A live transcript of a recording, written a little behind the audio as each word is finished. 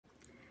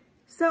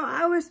So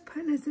I was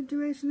put in a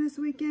situation this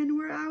weekend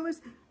where I was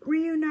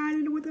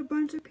reunited with a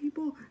bunch of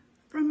people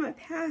from my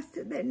past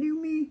that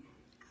knew me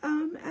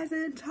as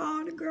a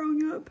child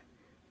growing up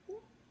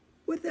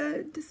with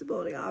a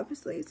disability,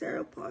 obviously,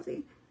 cerebral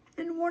palsy.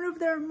 And one of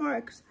their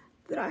remarks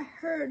that I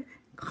heard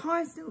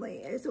constantly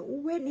is,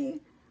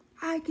 "Whitney,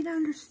 I can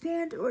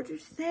understand what you're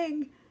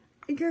saying,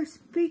 and you're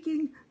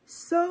speaking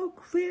so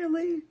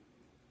clearly,"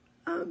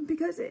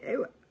 because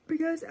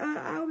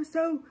I was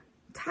so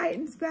tight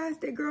and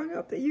spastic growing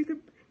up that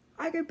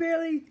I could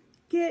barely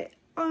get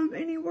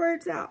any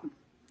words out.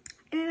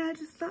 And I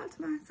just thought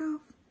to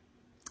myself,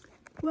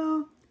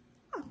 well,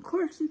 of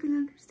course you can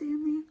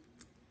understand me.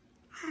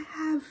 I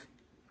have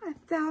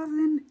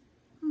 1,000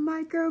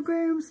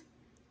 micrograms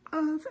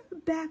of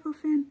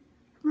baclofen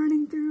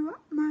running through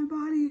my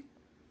body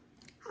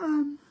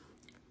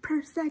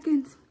per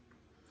second.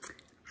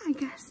 I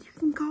guess you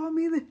can call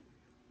me the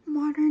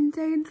modern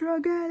day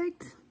drug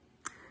addict.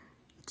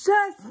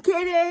 Just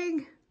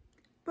kidding!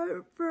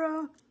 But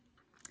for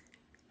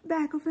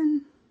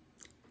baclofen,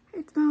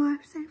 it's my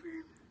lifesaver.